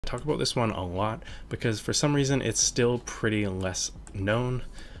talk about this one a lot because for some reason it's still pretty less known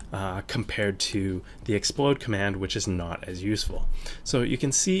compared to the explode command, which is not as useful. So you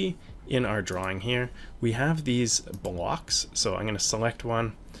can see in our drawing here, we have these blocks. So I'm going to select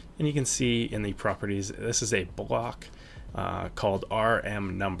one, and you can see in the properties, this is a block called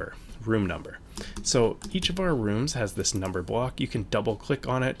RM number, room number. So each of our rooms has this number block. You can double click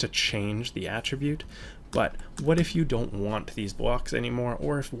on it to change the attribute. But what if you don't want these blocks anymore?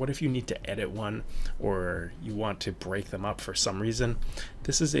 Or what if you need to edit one, or you want to break them up for some reason?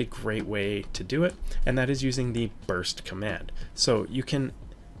 This is a great way to do it, and that is using the burst command. So you can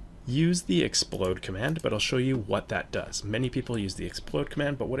use the explode command, but I'll show you what that does. Many people use the explode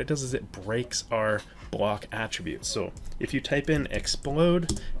command, but what it does is it breaks our block attributes. So if you type in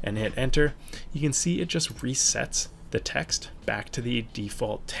explode and hit enter, you can see it just resets the text back to the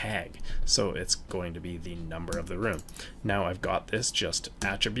default tag. So it's going to be the number of the room. Now I've got this just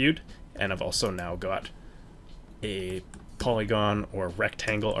attribute, and I've also now got a polygon or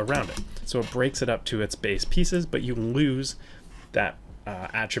rectangle around it. So it breaks it up to its base pieces, but you lose that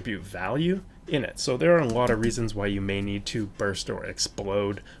attribute value in it. So there are a lot of reasons why you may need to burst or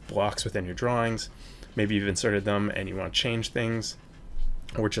explode blocks within your drawings. Maybe you've inserted them and you want to change things,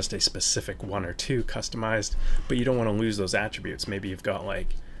 or just a specific one or two customized, but you don't want to lose those attributes. Maybe you've got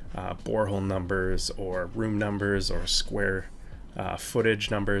like borehole numbers or room numbers or square footage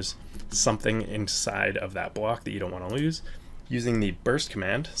numbers, something inside of that block that you don't want to lose. Using the burst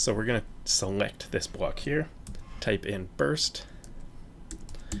command, so we're going to select this block here, type in burst,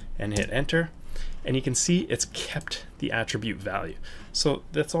 and hit enter, and you can see it's kept the attribute value. So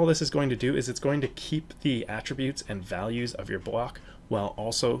that's all this is going to do, is it's going to keep the attributes and values of your block while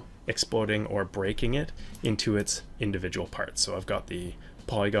also exploding or breaking it into its individual parts. So I've got the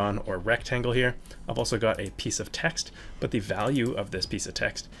polygon or rectangle here. I've also got a piece of text, but the value of this piece of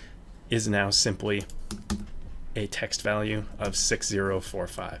text is now simply a text value of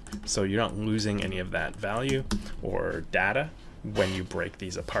 6045. So you're not losing any of that value or data when you break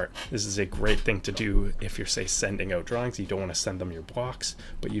these apart. This is a great thing to do if you're, say, sending out drawings. You don't want to send them your blocks,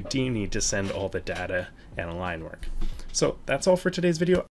 but you do need to send all the data and line work. So that's all for today's video.